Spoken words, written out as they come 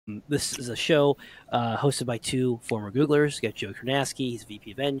This is a show hosted by two former Googlers. You got Joe Kernaski, he's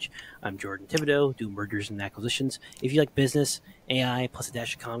VP of Eng. I'm Jordan Thibodeau, do mergers and acquisitions. If you like business, AI, plus a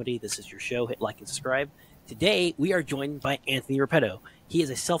dash of comedy, this is your show. Hit like and subscribe. Today, we are joined by Anthony Repetto. He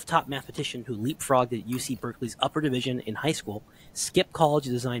is a self-taught mathematician who leapfrogged at UC Berkeley's upper division in high school, skipped college to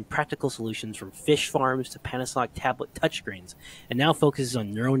design practical solutions from fish farms to Panasonic tablet touchscreens, and now focuses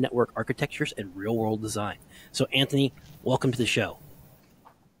on neural network architectures and real-world design. So, Anthony, welcome to the show.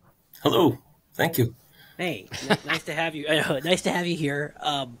 Hello. Thank you. Hey, nice to have you. Nice to have you here.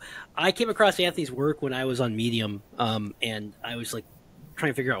 I came across Anthony's work when I was on Medium, and I was like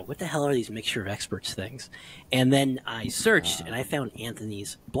trying to figure out what the hell are these mixture of experts things. And then I searched and I found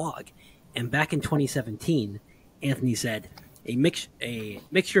Anthony's blog. And back in 2017, Anthony said, a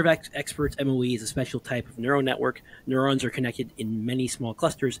mixture of experts, MOE, is a special type of neural network. Neurons are connected in many small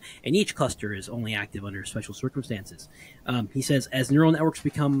clusters, and each cluster is only active under special circumstances. He says, as neural networks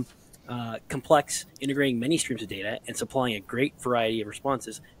become complex, integrating many streams of data and supplying a great variety of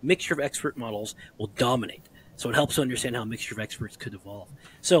responses, mixture of expert models will dominate. So it helps to understand how a mixture of experts could evolve.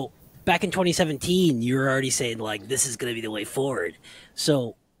 So back in 2017, you were already saying, like, this is going to be the way forward.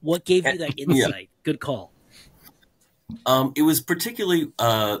 So what gave you that insight? Yeah. Good call. It was particularly,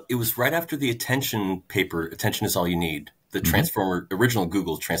 it was right after the attention paper, Attention is All You Need, the transformer, original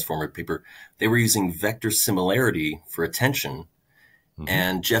Google transformer paper. They were using vector similarity for attention.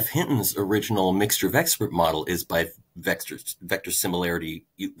 And Jeff Hinton's original mixture of expert model is by vector similarity.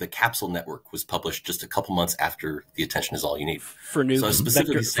 The capsule network was published just a couple months after the Attention is All You Need. For noobs, so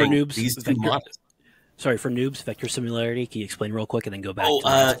specifically for noobs, these two models. Sorry, for noobs, vector similarity. Can you explain real quick and then go back?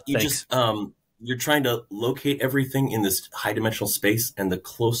 You're trying to locate everything in this high dimensional space, and the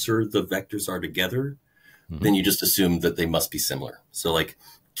closer the vectors are together, then you just assume that they must be similar. So like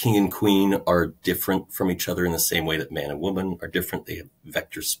king and queen are different from each other in the same way that man and woman are different. They have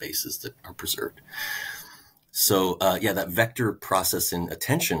vector spaces that are preserved. So yeah, that vector process in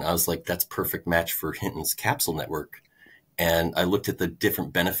attention, I was like, that's perfect match for Hinton's capsule network. And I looked at the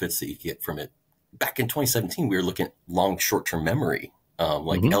different benefits that you get from it. Back in 2017, we were looking at long short-term memory,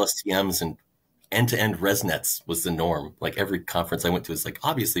 like LSTMs and end-to-end ResNets was the norm. Like every conference I went to is like,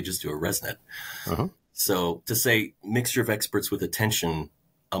 obviously just do a ResNet. So to say mixture of experts with attention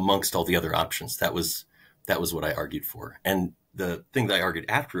amongst all the other options, that was what I argued for. And the thing that I argued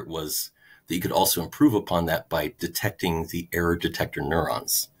after it was that you could also improve upon that by detecting the error detector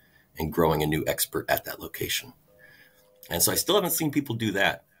neurons and growing a new expert at that location. And so I still haven't seen people do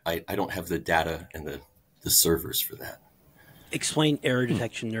that. I don't have the data and the servers for that. Explain error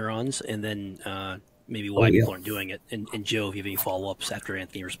detection neurons, and then maybe why people aren't doing it. And Joe, if you have any follow-ups after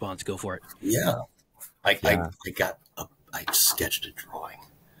Anthony responds, go for it. Yeah. I sketched a drawing.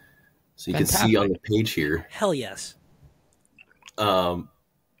 So you can see on the page here. Hell yes.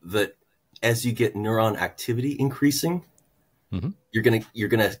 That as you get neuron activity increasing, you're gonna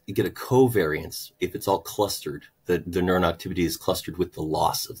get a covariance if it's all clustered. The neuron activity is clustered with the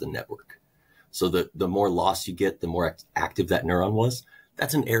loss of the network. So the more loss you get, the more active that neuron was.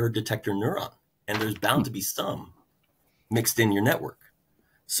 That's an error detector neuron, and there's bound to be some mixed in your network.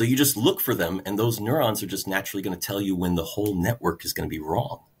 So you just look for them, and those neurons are just naturally going to tell you when the whole network is going to be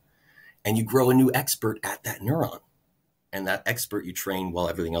wrong. And you grow a new expert at that neuron. And that expert you train while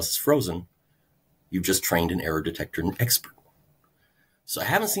everything else is frozen. You've just trained an error detector expert. So I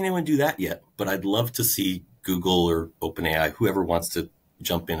haven't seen anyone do that yet, but I'd love to see Google or OpenAI, whoever wants to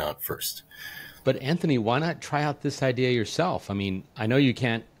jump in on it first. But Anthony, why not try out this idea yourself? I mean, I know you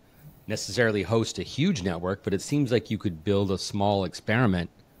can't necessarily host a huge network, but it seems like you could build a small experiment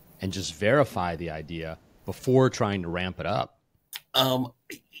and just verify the idea before trying to ramp it up.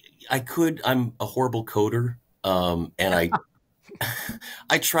 I could. I'm a horrible coder. And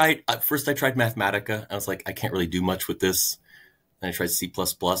I tried, first I tried Mathematica. I was like, I can't really do much with this. Then I tried C++, and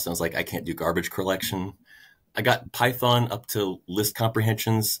I was like, I can't do garbage collection. I got Python up to list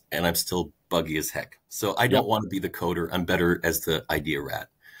comprehensions, and I'm still buggy as heck. So I don't want to be the coder. I'm better as the idea rat.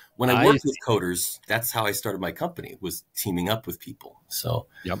 When I worked with coders, that's how I started my company, was teaming up with people. So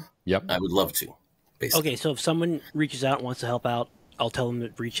I would love to, basically. Okay, so if someone reaches out and wants to help out, I'll tell them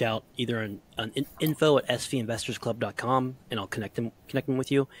to reach out either on info@svinvestorsclub.com, and I'll connect them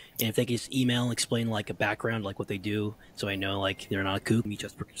with you. And if they can just email and explain like a background, like what they do, so I know like they're not a kook, me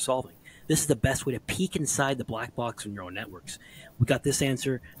just for solving. This is the best way to peek inside the black box of neural networks. We got this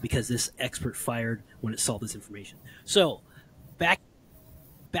answer because this expert fired when it solved this information. So back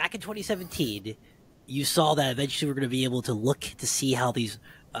in 2017, you saw that eventually we're going to be able to look to see how these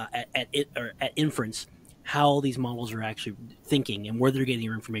at inference, how these models are actually thinking and where they're getting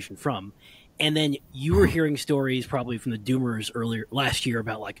their information from. And then you were hearing stories probably from the Doomers earlier last year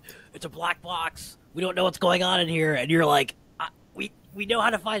about like, it's a black box. We don't know what's going on in here. And you're like, we know how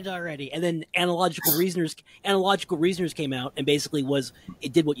to find it already. And then analogical reasoners came out and basically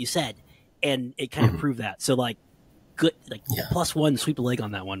it did what you said. And it kind of proved that. So like, good, like +1 sweep the leg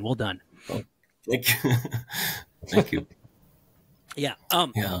on that one. Well done. Oh, thank you. Thank you. Yeah.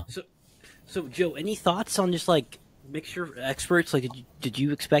 So Joe, any thoughts on just like mixture experts? Like, did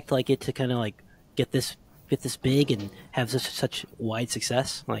you expect like it to kind of like get this big and have such wide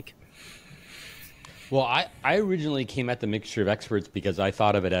success? Like, well, I originally came at the mixture of experts because I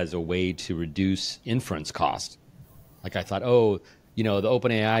thought of it as a way to reduce inference cost. Like I thought, oh, the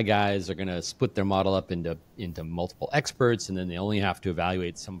OpenAI guys are going to split their model up into multiple experts, and then they only have to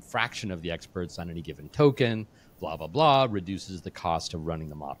evaluate some fraction of the experts on any given token, blah, blah, blah, reduces the cost of running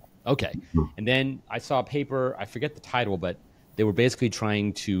the model. Okay. And then I saw a paper, I forget the title, but they were basically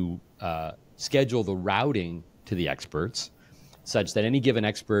trying to schedule the routing to the experts such that any given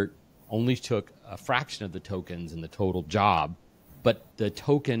expert only took a fraction of the tokens in the total job, but the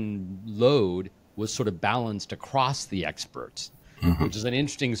token load was sort of balanced across the experts, which is an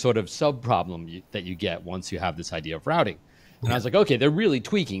interesting sort of sub-problem that you get once you have this idea of routing. And I was like, okay, they're really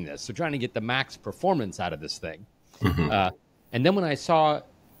tweaking this. They're trying to get the max performance out of this thing. And then when I saw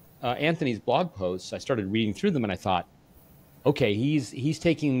Anthony's blog posts, I started reading through them and I thought, okay, he's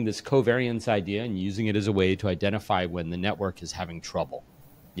taking this covariance idea and using it as a way to identify when the network is having trouble.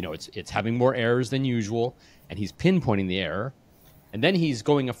 It's having more errors than usual, and he's pinpointing the error. And then he's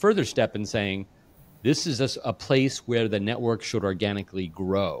going a further step and saying, this is a place where the network should organically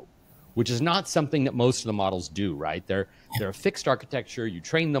grow, which is not something that most of the models do, right? They're a fixed architecture. You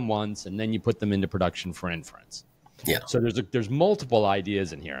train them once, and then you put them into production for inference. Yeah. So there's multiple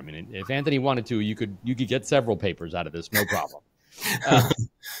ideas in here. I mean, if Anthony wanted to, you could get several papers out of this, no problem.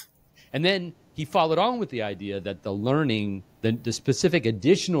 And then he followed on with the idea that the learning, the specific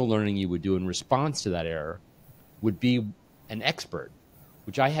additional learning you would do in response to that error would be an expert,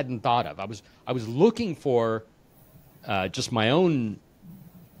 which I hadn't thought of. I was looking for just my own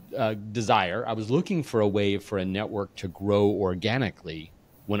desire. I was looking for a way for a network to grow organically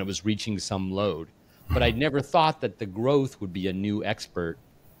when it was reaching some load. But I'd never thought that the growth would be a new expert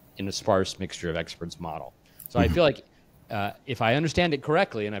in a sparse mixture of experts model. So I feel like if I understand it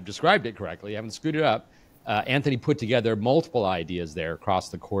correctly, and I've described it correctly, I haven't screwed it up, Anthony put together multiple ideas there across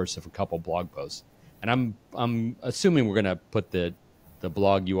the course of a couple blog posts. And I'm assuming we're going to put the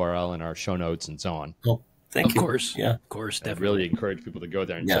blog URL in our show notes and so on. Well, thank you. Of course. Yeah. Of course. I Definitely. really encourage people to go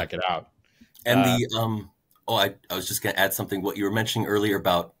there and check it out. And I was just going to add something. What you were mentioning earlier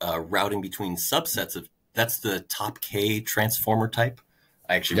about routing between subsets that's the top K transformer type.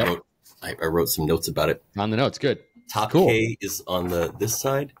 I actually wrote some notes about it. On the notes, good. Top K is on this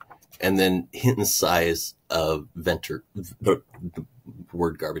side, and then Hinton size of vector, the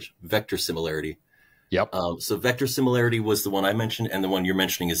word garbage, vector similarity. Yep. So vector similarity was the one I mentioned, and the one you're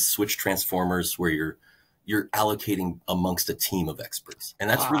mentioning is switch transformers, where you're allocating amongst a team of experts, and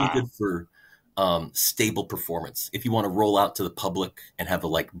that's really good for stable performance. If you want to roll out to the public and have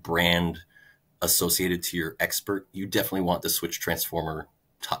a brand associated to your expert, you definitely want the switch transformer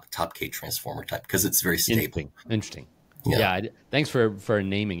top K transformer type because it's very stable. Interesting. Yeah. Thanks for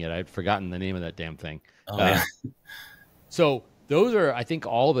naming it. I'd forgotten the name of that damn thing. So those are, I think,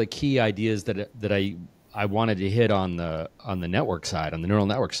 all the key ideas that I wanted to hit on the network side, on the neural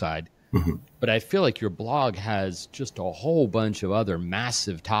network side. But I feel like your blog has just a whole bunch of other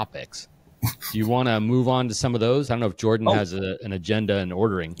massive topics. Do you want to move on to some of those? I don't know if Jordan has an agenda in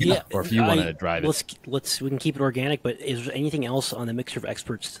ordering, or if you want to drive it. We can keep it organic. But is there anything else on the mixture of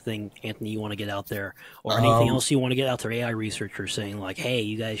experts thing, Anthony, you want to get out there, or anything else you want to get out to AI researchers saying like, hey,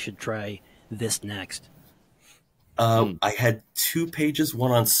 you guys should try this next? I had 2 pages, one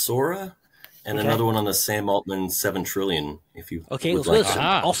on Sora and another one on the Sam Altman 7 trillion. If you let's listen.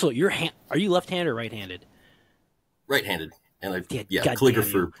 Also, are you left-handed or right-handed? Right-handed, and God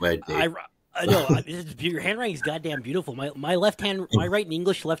calligrapher by day. I know your handwriting is goddamn beautiful. My left hand, my right in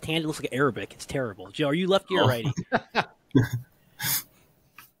English, left-handed looks like Arabic. It's terrible. Joe, are you lefty or righty?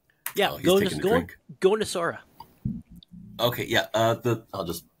 Yeah, go into Sora. Okay, yeah. I'll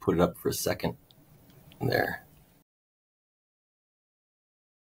just put it up for a second. There.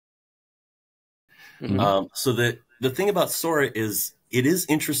 So the thing about Sora is it is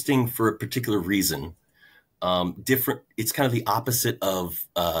interesting for a particular reason. It's kind of the opposite of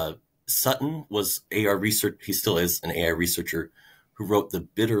Sutton was AR research. He still is an AI researcher who wrote The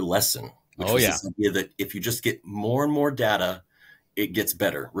Bitter Lesson, which was this idea that if you just get more and more data, it gets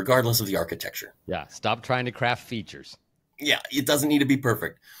better, regardless of the architecture. Yeah. Stop trying to craft features. Yeah. It doesn't need to be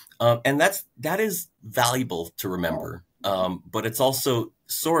perfect. And that is valuable to remember. But it's also,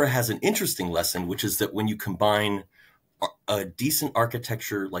 Sora has an interesting lesson, which is that when you combine a decent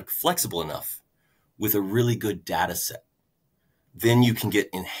architecture, like flexible enough, with a really good data set, then you can get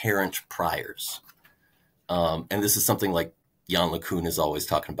inherent priors. And this is something like Jan LeCun is always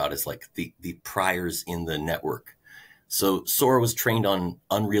talking about, is like the priors in the network. So Sora was trained on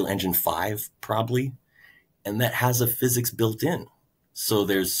Unreal Engine 5, probably, and that has a physics built in. So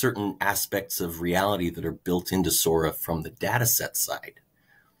there's certain aspects of reality that are built into Sora from the dataset side.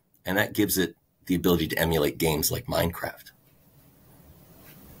 And that gives it the ability to emulate games like Minecraft.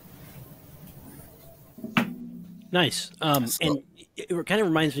 Nice. And it kind of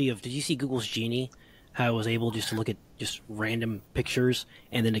reminds me of, did you see Google's Genie? How I was able just to look at just random pictures,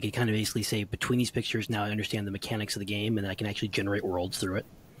 and then it could kind of basically say, between these pictures, now I understand the mechanics of the game, and I can actually generate worlds through it.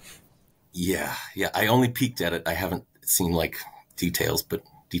 Yeah. I only peeked at it. I haven't seen like details, but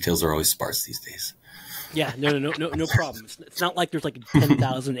details are always sparse these days. Yeah, no problem. It's not like there's like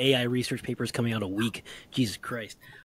 10,000 AI research papers coming out a week. Jesus Christ.